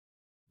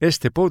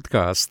Este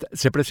podcast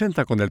se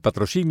presenta con el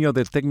patrocinio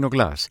de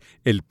Tecnoglass,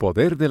 el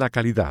poder de la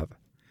calidad.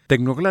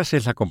 Tecnoglass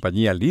es la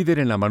compañía líder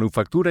en la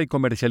manufactura y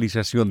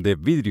comercialización de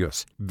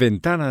vidrios,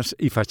 ventanas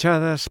y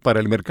fachadas para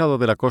el mercado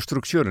de la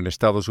construcción en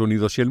Estados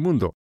Unidos y el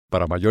mundo.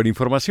 Para mayor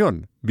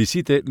información,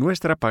 visite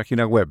nuestra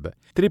página web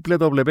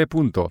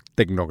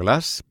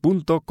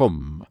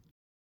www.tecnoglass.com.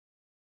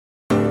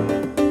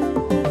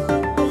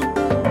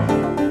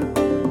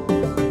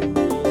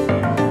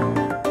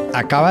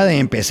 Acaba de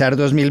empezar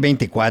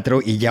 2024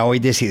 y ya hoy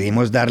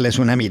decidimos darles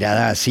una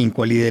mirada a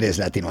 5 líderes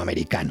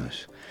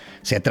latinoamericanos.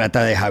 Se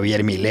trata de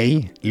Javier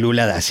Milei,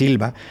 Lula da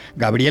Silva,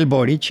 Gabriel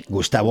Boric,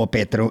 Gustavo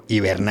Petro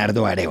y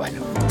Bernardo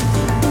Arévalo.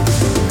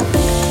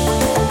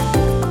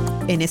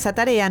 En esa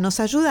tarea nos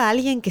ayuda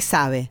alguien que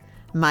sabe.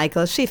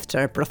 Michael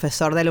Shifter,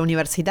 profesor de la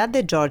Universidad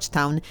de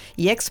Georgetown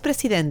y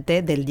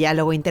expresidente del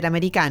Diálogo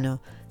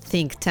Interamericano,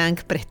 think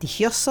tank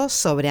prestigioso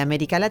sobre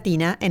América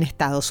Latina en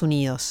Estados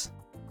Unidos.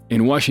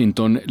 En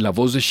Washington, la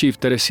voz de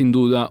Shifter es sin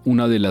duda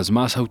una de las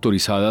más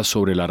autorizadas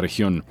sobre la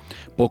región.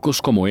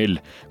 Pocos como él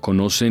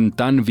conocen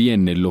tan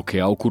bien lo que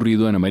ha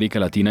ocurrido en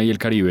América Latina y el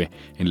Caribe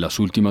en las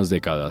últimas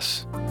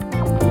décadas.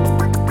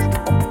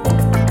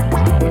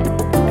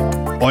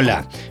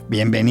 Hola,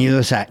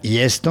 bienvenidos a Y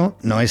esto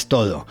no es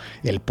todo,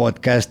 el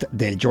podcast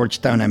del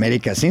Georgetown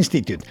Americas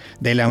Institute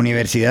de la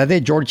Universidad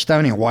de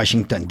Georgetown en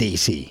Washington,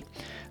 D.C.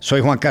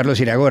 Soy Juan Carlos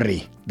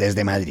Iragorri,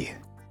 desde Madrid.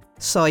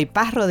 Soy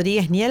Paz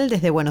Rodríguez Niel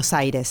desde Buenos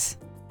Aires.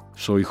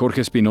 Soy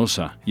Jorge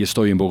Espinosa y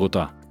estoy en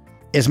Bogotá.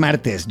 Es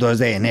martes 2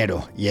 de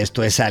enero y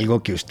esto es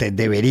algo que usted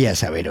debería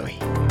saber hoy.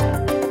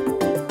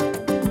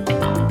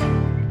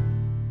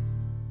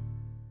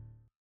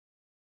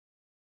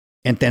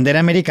 Entender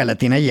América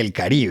Latina y el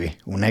Caribe,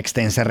 una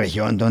extensa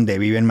región donde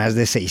viven más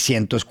de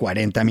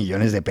 640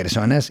 millones de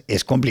personas,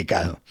 es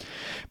complicado.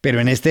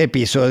 Pero en este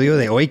episodio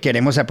de hoy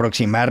queremos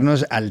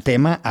aproximarnos al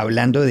tema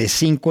hablando de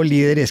 5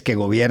 líderes que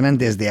gobiernan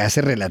desde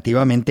hace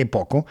relativamente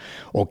poco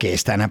o que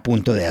están a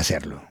punto de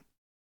hacerlo.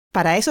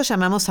 Para eso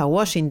llamamos a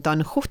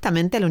Washington,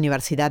 justamente a la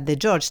Universidad de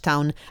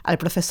Georgetown, al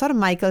profesor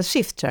Michael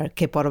Shifter,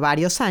 que por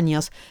varios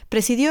años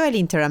presidió el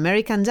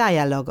Inter-American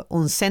Dialogue,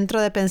 un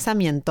centro de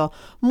pensamiento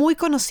muy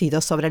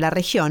conocido sobre la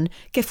región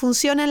que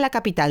funciona en la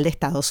capital de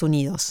Estados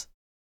Unidos.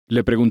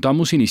 Le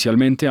preguntamos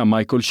inicialmente a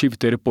Michael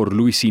Shifter por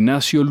Luis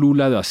Inácio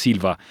Lula da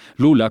Silva.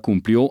 Lula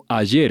cumplió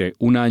ayer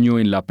un año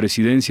en la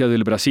presidencia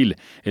del Brasil,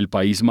 el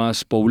país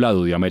más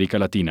poblado de América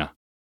Latina.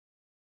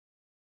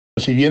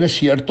 Si bien es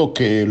cierto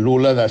que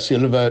Lula da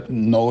Silva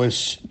no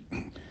es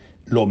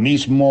lo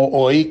mismo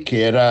hoy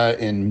que era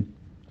en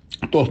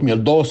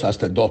 2002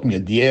 hasta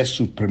 2010,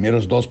 sus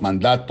primeros 2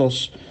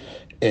 mandatos,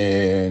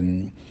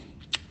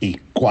 y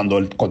cuando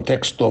el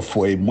contexto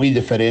fue muy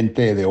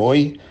diferente de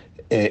hoy,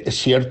 es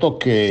cierto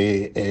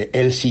que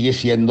él sigue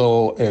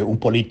siendo un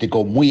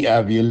político muy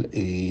hábil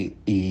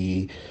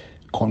y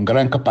con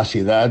gran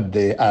capacidad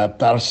de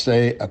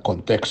adaptarse a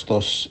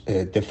contextos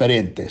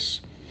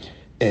diferentes.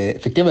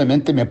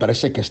 Efectivamente, me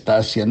parece que está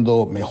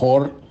haciendo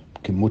mejor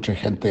que mucha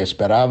gente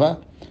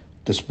esperaba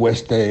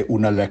después de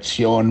una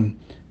elección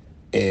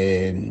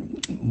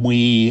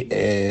muy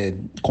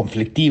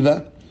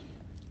conflictiva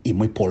y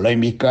muy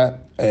polémica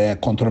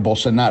contra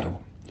Bolsonaro.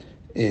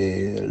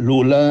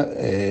 Lula,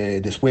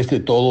 después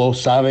de todo,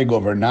 sabe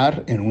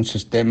gobernar en un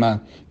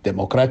sistema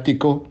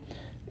democrático,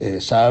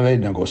 sabe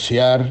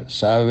negociar,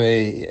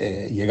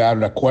 sabe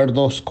llegar a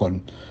acuerdos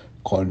con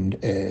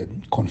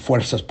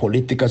fuerzas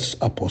políticas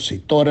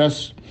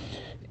opositoras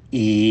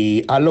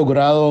y ha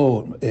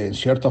logrado, en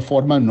cierta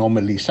forma,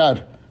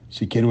 normalizar,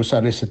 si quiero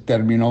usar ese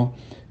término,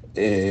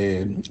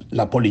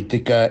 la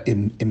política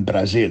en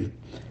Brasil.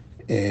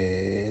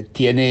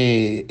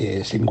 Tiene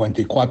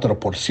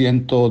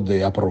 54%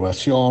 de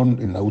aprobación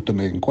en la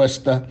última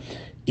encuesta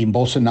y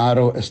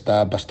Bolsonaro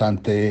está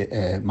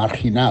bastante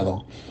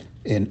marginado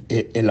en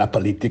la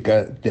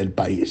política del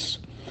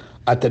país.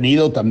 Ha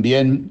tenido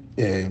también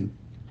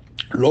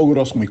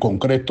logros muy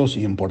concretos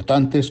y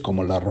importantes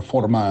como la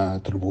reforma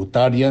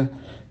tributaria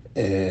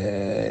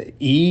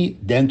y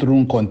dentro de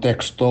un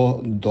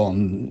contexto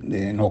en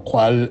el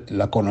cual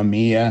la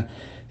economía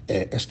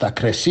está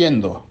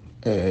creciendo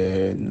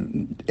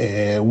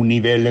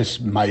niveles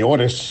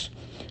mayores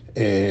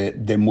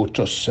de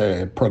muchos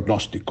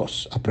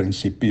pronósticos a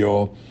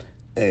principio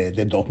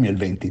de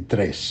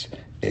 2023.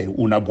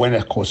 Una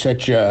buena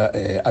cosecha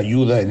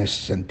ayuda en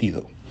ese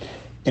sentido.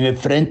 En el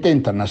frente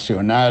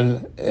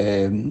internacional,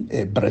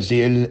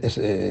 Brasil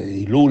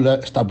y Lula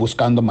están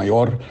buscando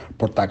mayor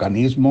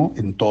protagonismo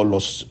en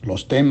todos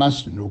los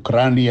temas, en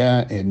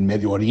Ucrania, en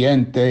Medio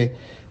Oriente,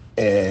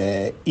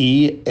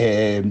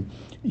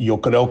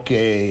 yo creo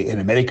que en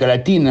América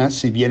Latina,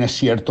 si bien es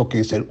cierto que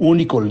es el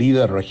único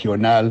líder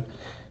regional,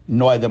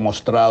 no ha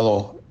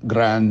demostrado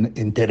gran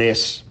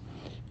interés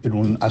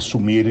en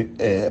asumir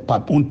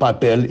un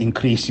papel en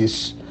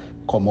crisis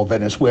como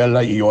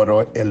Venezuela y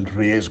ahora el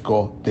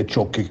riesgo de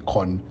choque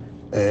con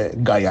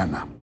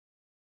Guyana.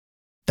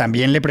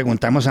 También le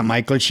preguntamos a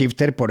Michael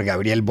Shifter por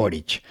Gabriel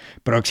Boric,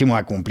 próximo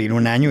a cumplir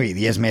 1 año y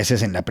 10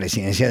 meses en la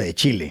presidencia de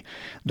Chile,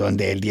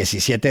 donde el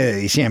 17 de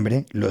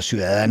diciembre los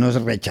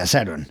ciudadanos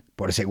rechazaron,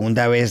 por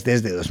segunda vez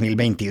desde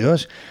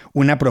 2022,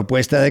 una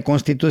propuesta de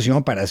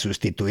constitución para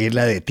sustituir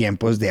la de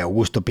tiempos de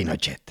Augusto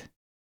Pinochet.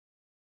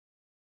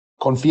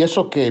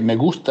 Confieso que me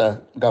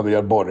gusta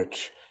Gabriel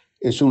Boric.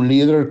 Es un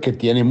líder que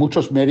tiene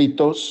muchos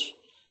méritos,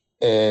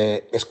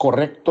 es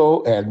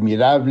correcto,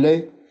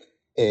 admirable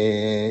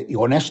y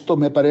honesto,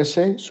 me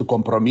parece. Su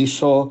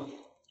compromiso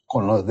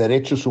con los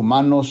derechos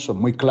humanos son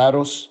muy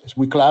claros, es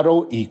muy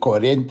claro y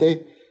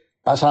coherente,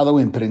 basado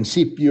en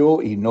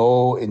principio y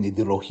no en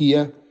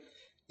ideología.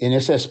 En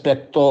ese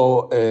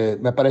aspecto,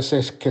 me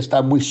parece que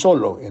está muy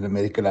solo en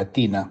América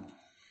Latina.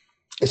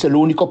 Es el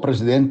único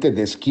presidente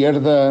de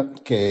izquierda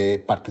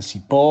que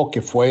participó,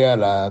 que fue a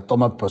la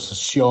toma de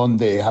posesión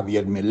de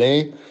Javier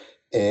Milei,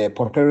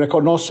 porque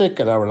reconoce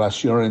que la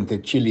relación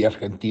entre Chile y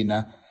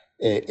Argentina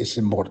es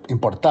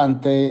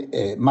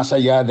importante, más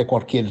allá de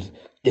cualquier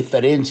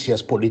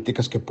diferencias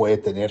políticas que puede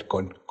tener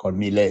con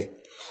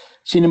Milei.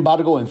 Sin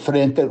embargo,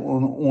 enfrenta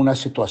una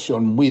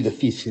situación muy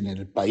difícil en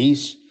el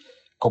país.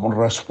 Como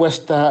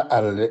respuesta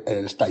al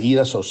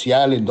estallido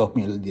social en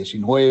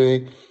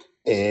 2019,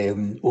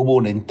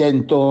 hubo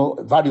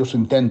varios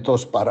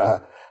intentos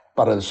para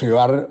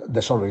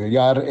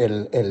desarrollar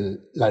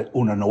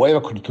una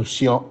nueva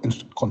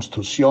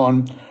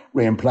constitución,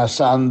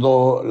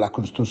 reemplazando la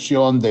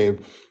constitución de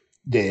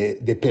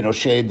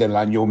Pinochet del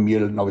año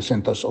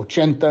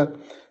 1980,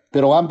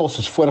 pero ambos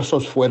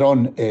esfuerzos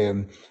fueron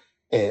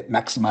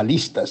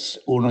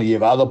maximalistas, uno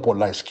llevado por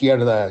la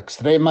izquierda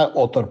extrema,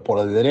 otro por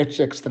la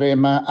derecha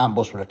extrema,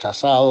 ambos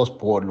rechazados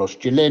por los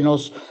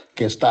chilenos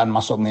que están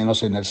más o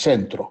menos en el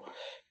centro.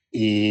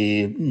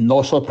 Y no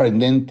es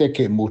sorprendente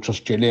que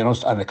muchos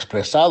chilenos han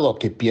expresado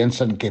que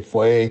piensan que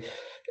fue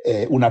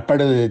una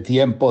pérdida de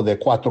tiempo de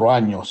 4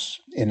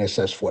 años en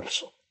ese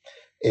esfuerzo.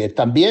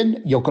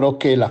 También yo creo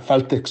que la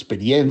falta de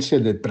experiencia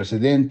del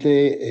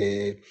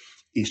presidente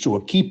y su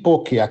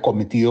equipo, que ha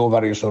cometido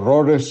varios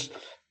errores,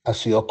 ha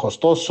sido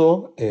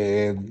costoso.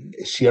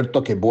 Es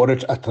cierto que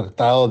Boric ha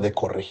tratado de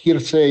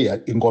corregirse y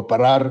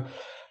incorporar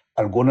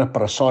algunas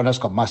personas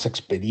con más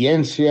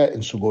experiencia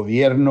en su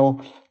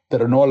gobierno,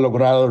 pero no ha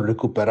logrado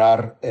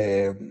recuperar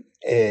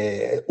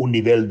un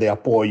nivel de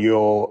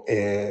apoyo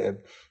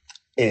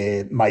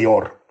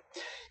mayor.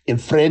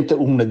 Enfrente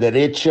una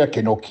derecha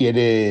que no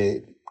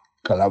quiere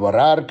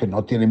colaborar, que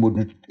no tiene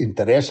mucho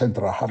interés en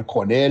trabajar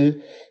con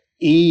él,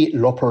 y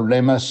los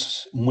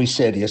problemas muy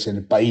serios en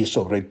el país,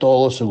 sobre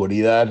todo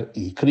seguridad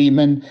y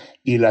crimen,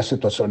 y la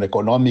situación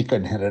económica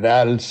en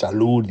general,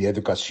 salud y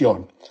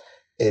educación.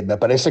 Me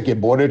parece que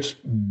Boric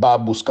va a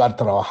buscar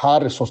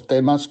trabajar esos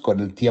temas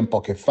con el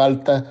tiempo que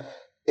falta,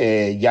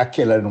 ya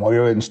que la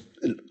nueva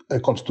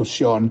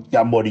constitución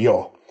ya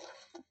murió,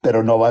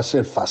 pero no va a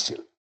ser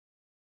fácil.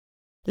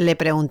 Le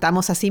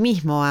preguntamos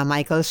asimismo a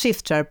Michael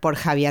Shifter por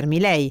Javier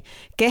Milei,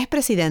 que es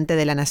presidente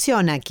de la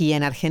Nación aquí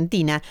en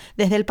Argentina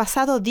desde el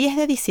pasado 10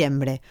 de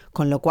diciembre,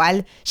 con lo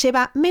cual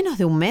lleva menos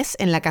de un mes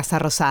en la Casa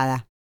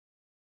Rosada.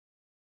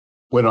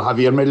 Bueno,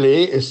 Javier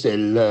Milei es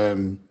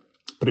el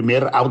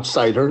primer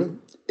outsider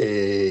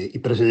y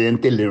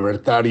presidente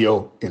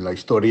libertario en la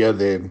historia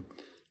de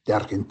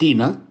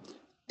Argentina.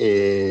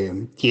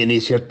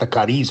 Tiene cierta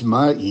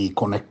carisma y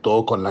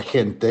conectó con la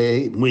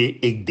gente, muy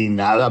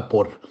indignada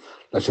por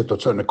la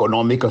situación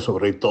económica,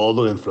 sobre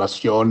todo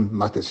inflación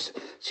más de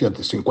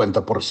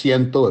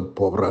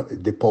 150%,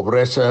 de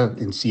pobreza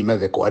encima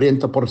de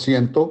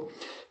 40%.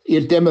 Y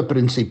el tema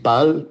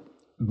principal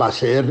va a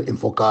ser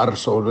enfocar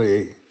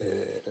sobre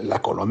la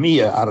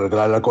economía,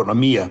 arreglar la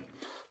economía.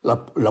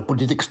 La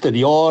política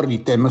exterior y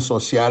temas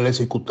sociales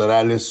y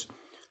culturales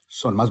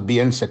son más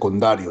bien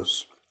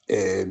secundarios.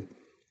 En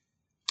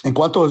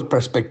cuanto a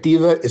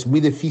perspectiva, es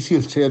muy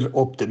difícil ser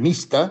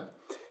optimista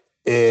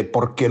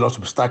porque los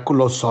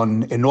obstáculos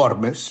son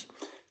enormes.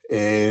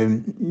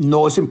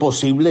 No es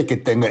imposible que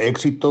tenga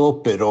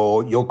éxito,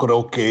 pero yo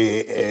creo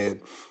que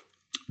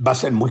va a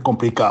ser muy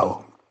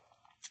complicado.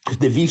 Es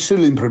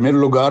difícil, en primer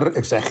lugar,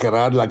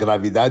 exagerar la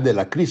gravedad de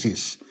la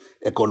crisis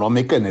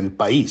económica en el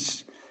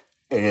país.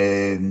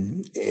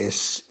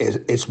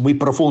 Es muy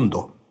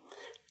profundo.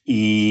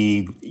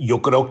 Y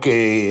yo creo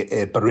que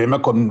el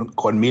problema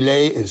con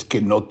Milei es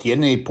que no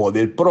tiene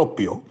poder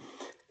propio,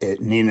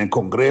 ni en el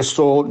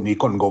Congreso, ni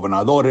con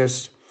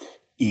gobernadores,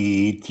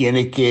 y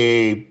tiene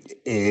que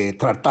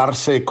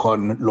tratarse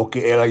con lo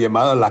que él ha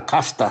llamado la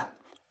casta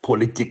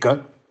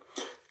política,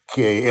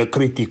 que él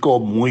criticó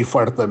muy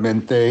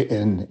fuertemente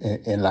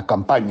en la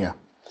campaña.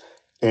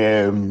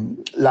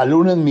 La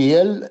luna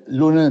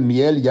de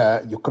miel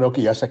ya, yo creo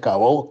que ya se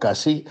acabó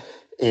casi.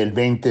 El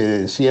 20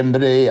 de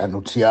diciembre ha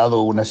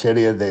anunciado una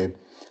serie de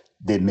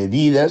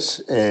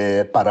medidas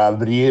para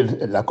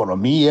abrir la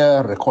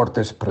economía,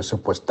 recortes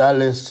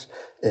presupuestales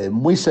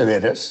muy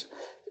severas.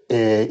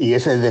 Y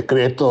ese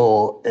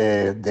decreto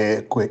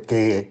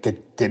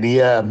que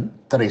tenía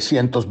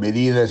 300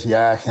 medidas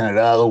ya ha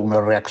generado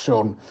una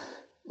reacción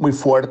muy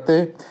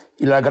fuerte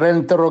y la gran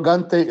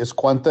interrogante es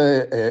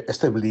cuánta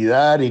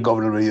estabilidad y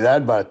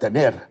gobernabilidad va a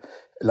tener.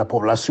 La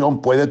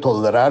población puede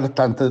tolerar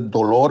tanto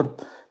dolor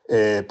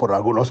por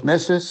algunos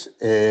meses.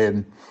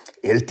 Él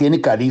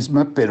tiene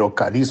carisma, pero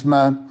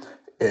carisma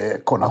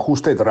con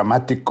ajuste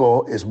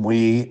dramático es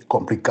muy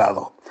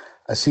complicado.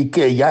 Así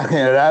que ya ha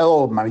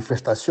generado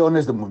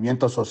manifestaciones de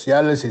movimientos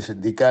sociales y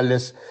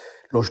sindicales.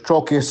 Los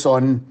choques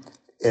son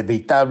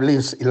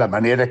evitables y la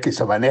manera que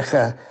se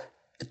maneja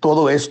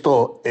todo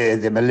esto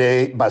de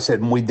Milei va a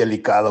ser muy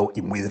delicado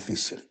y muy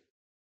difícil.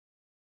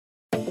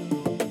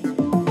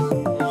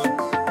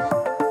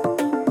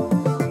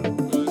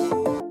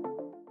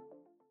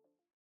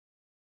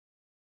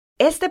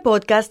 Este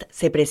podcast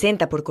se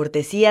presenta por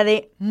cortesía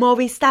de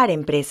Movistar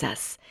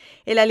Empresas,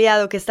 el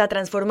aliado que está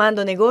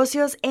transformando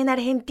negocios en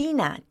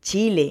Argentina,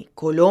 Chile,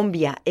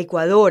 Colombia,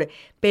 Ecuador,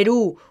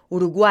 Perú,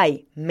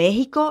 Uruguay,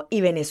 México y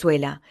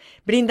Venezuela,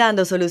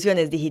 brindando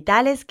soluciones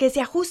digitales que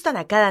se ajustan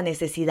a cada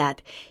necesidad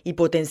y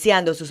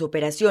potenciando sus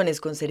operaciones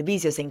con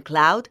servicios en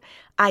cloud,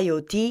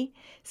 IoT,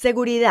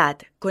 seguridad,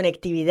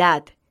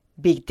 conectividad,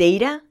 Big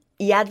Data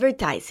y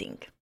advertising.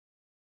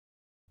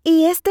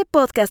 Y este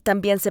podcast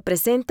también se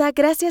presenta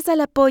gracias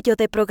al apoyo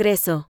de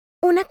Progreso,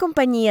 una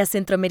compañía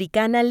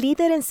centroamericana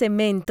líder en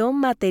cemento,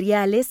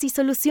 materiales y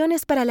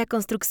soluciones para la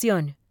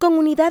construcción, con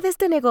unidades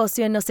de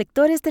negocio en los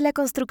sectores de la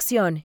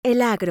construcción,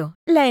 el agro,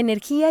 la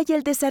energía y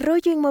el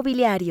desarrollo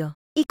inmobiliario,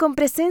 y con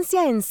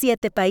presencia en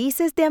 7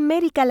 países de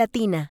América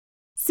Latina.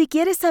 Si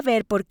quieres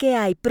saber por qué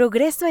hay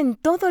progreso en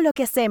todo lo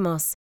que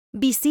hacemos,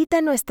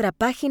 visita nuestra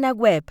página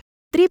web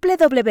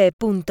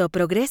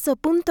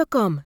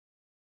www.progreso.com.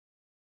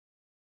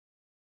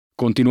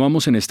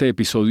 Continuamos en este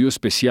episodio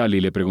especial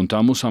y le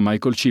preguntamos a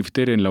Michael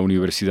Shifter en la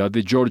Universidad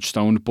de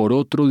Georgetown por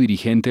otro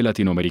dirigente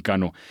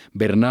latinoamericano,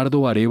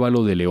 Bernardo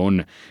Arévalo de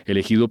León,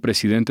 elegido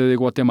presidente de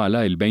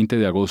Guatemala el 20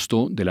 de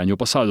agosto del año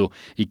pasado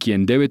y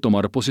quien debe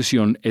tomar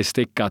posesión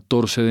este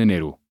 14 de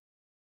enero.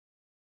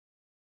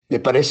 Me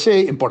parece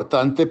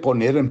importante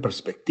poner en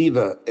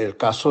perspectiva el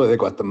caso de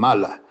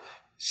Guatemala.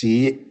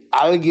 Si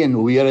alguien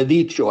hubiera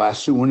dicho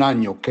hace un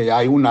año que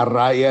hay una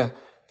raya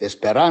de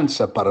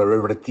esperanza para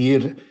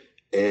revertir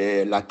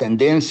la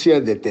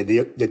tendencia de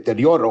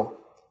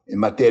deterioro en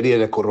materia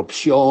de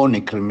corrupción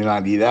y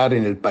criminalidad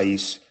en el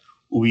país,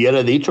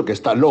 hubiera dicho que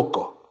está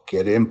loco, que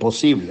era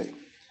imposible.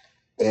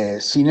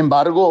 Sin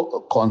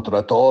embargo,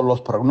 contra todos los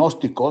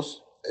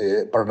pronósticos,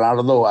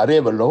 Bernardo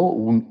Arévalo,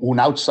 un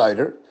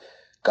outsider,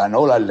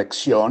 ganó la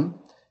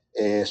elección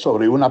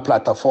sobre una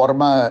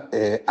plataforma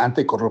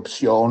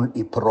anticorrupción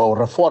y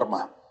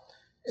pro-reforma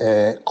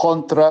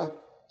contra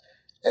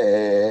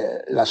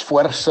las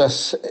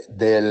fuerzas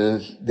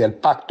del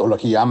pacto, lo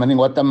que llaman en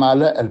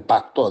Guatemala el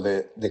pacto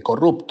de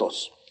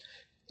corruptos.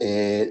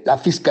 La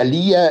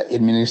Fiscalía, el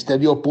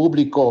Ministerio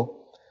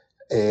Público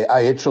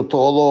ha hecho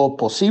todo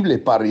posible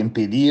para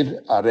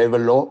impedir a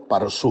Arévalo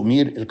para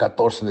asumir el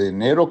 14 de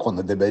enero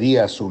cuando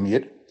debería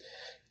asumir.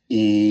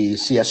 Y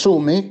si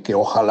asume, que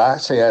ojalá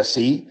sea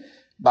así,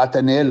 va a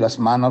tener las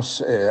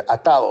manos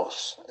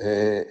atadas.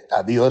 Ha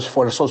habido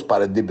esfuerzos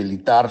para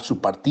debilitar su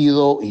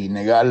partido y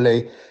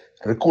negarle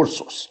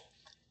recursos.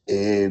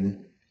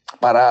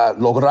 Para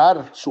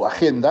lograr su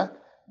agenda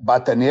va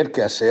a tener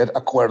que hacer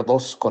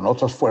acuerdos con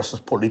otras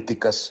fuerzas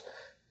políticas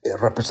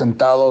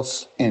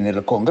representados en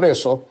el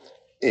Congreso,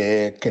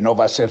 que no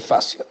va a ser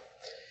fácil.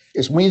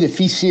 Es muy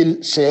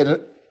difícil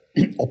ser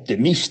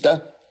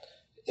optimista.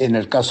 En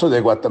el caso de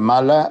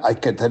Guatemala hay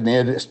que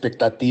tener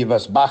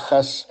expectativas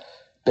bajas,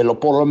 pero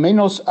por lo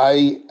menos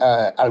hay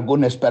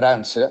alguna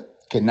esperanza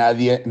que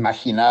nadie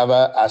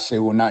imaginaba hace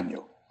un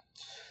año.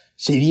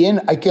 Si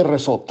bien hay que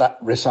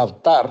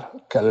resaltar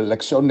que la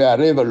elección de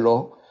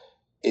Arévalo,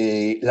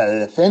 la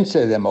defensa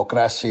de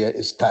democracia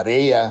es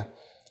tarea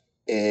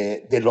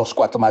de los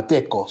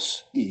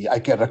guatemaltecos y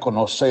hay que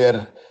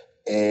reconocer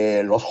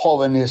los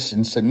jóvenes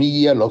en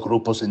semilla, los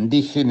grupos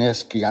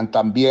indígenas que han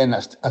también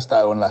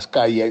estado en las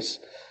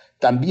calles.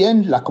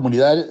 También la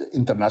comunidad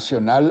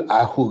internacional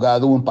ha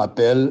jugado un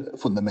papel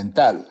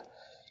fundamental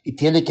y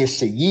tiene que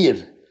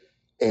seguir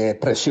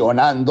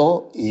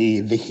presionando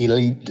y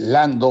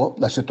vigilando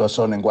la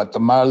situación en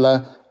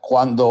Guatemala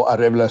cuando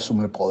Arévalo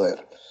asume el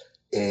poder.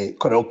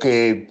 Creo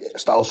que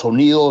Estados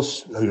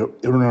Unidos, la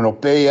Unión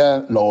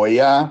Europea, la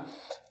OEA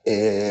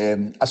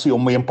han sido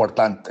muy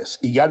importantes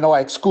y ya no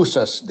hay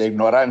excusas de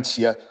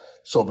ignorancia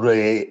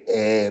sobre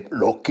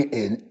lo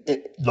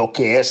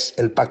que es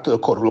el pacto de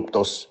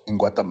corruptos en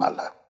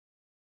Guatemala.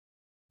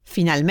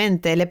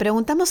 Finalmente, le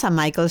preguntamos a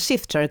Michael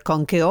Shifter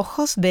con qué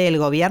ojos ve el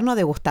gobierno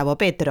de Gustavo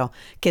Petro,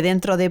 que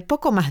dentro de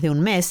poco más de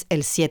un mes,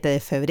 el 7 de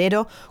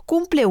febrero,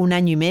 cumple 1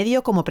 año y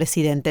medio como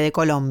presidente de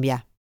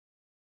Colombia.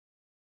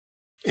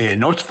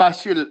 No es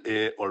fácil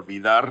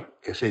olvidar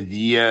ese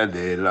día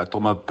de la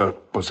toma de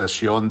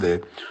posesión de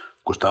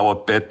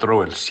Gustavo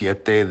Petro el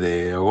 7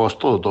 de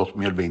agosto de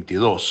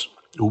 2022.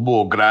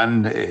 Hubo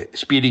gran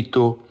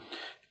espíritu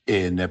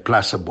en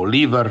Plaza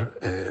Bolívar,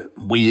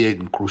 muy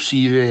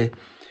inclusive,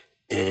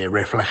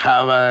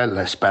 reflejaba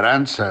la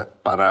esperanza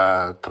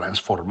para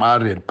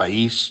transformar el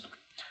país.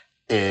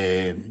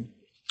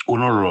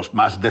 uno de los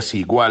más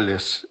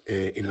desiguales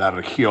en la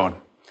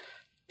región,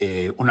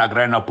 una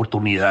gran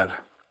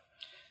oportunidad.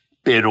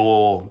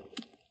 Pero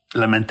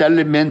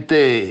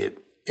lamentablemente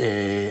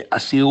ha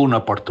sido una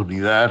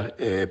oportunidad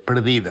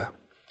perdida,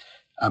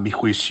 a mi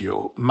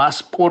juicio,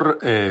 más por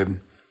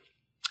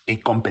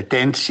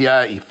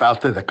incompetencia y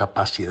falta de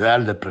capacidad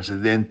del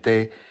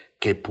presidente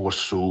que por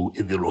su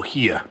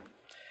ideología.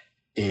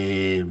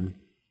 En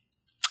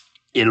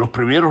los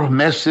primeros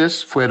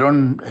meses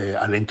fueron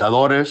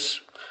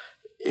alentadores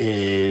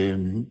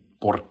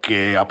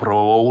porque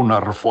aprobó una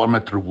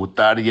reforma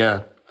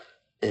tributaria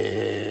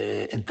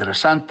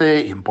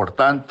interesante,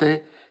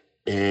 importante,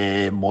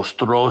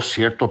 mostró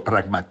cierto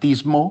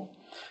pragmatismo,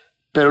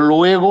 pero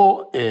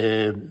luego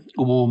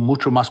hubo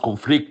mucho más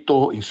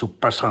conflicto y su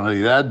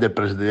personalidad de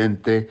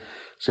presidente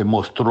se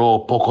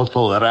mostró poco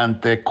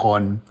tolerante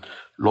con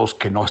los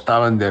que no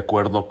estaban de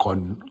acuerdo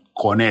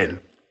con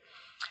él.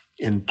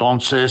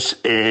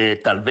 Entonces,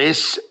 tal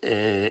vez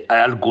hay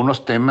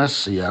algunos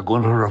temas y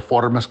algunas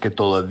reformas que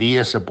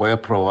todavía se puede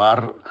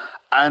aprobar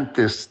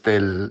antes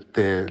del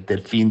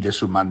fin de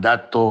su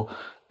mandato,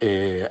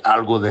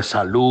 algo de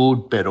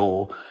salud,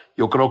 pero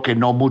yo creo que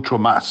no mucho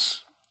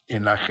más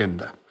en la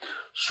agenda.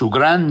 Su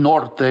gran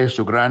norte,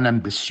 su gran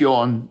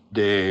ambición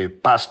de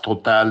paz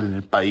total en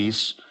el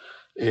país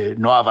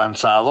no ha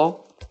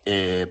avanzado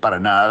para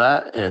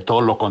nada,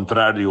 todo lo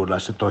contrario, la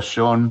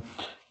situación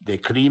de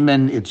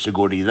crimen,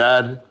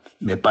 inseguridad,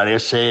 me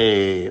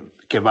parece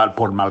que va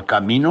por mal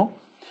camino.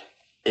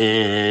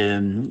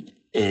 Me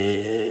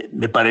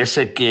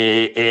parece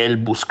que él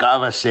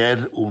buscaba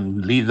ser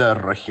un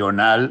líder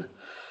regional,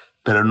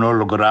 pero no ha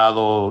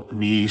logrado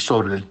ni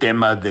sobre el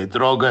tema de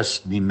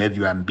drogas ni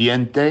medio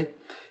ambiente.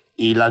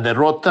 Y la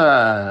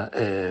derrota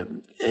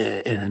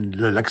en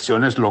las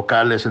elecciones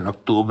locales en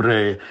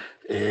octubre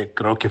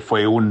creo que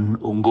fue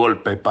un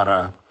golpe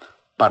para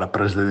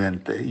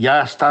presidente.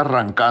 Ya está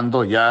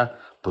arrancando, ya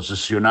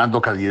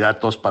posicionando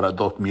candidatos para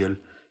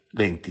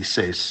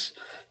 2026.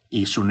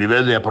 Y su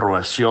nivel de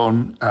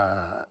aprobación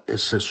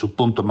es su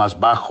punto más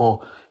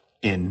bajo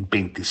en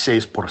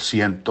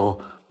 26%.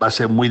 Va a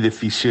ser muy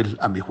difícil,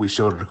 a mi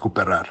juicio,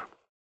 recuperar.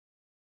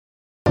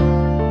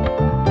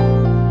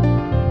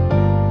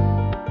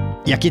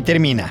 Y aquí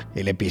termina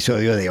el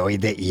episodio de hoy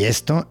de Y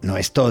esto no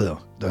es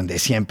todo, donde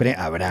siempre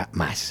habrá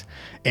más.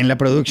 En la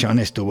producción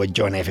estuvo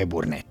John F.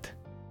 Burnett.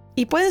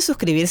 Y pueden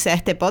suscribirse a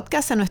este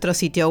podcast en nuestro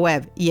sitio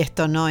web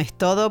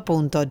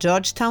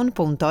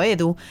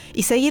yestonoestodo.georgetown.edu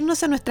y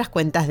seguirnos en nuestras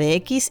cuentas de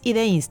X y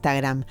de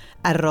Instagram,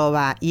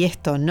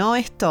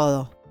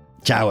 @yestonoestodo.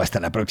 Chao, hasta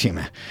la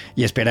próxima.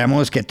 Y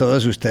esperamos que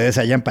todos ustedes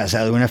hayan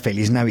pasado una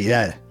feliz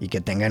Navidad y que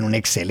tengan un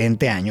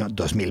excelente año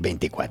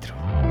 2024.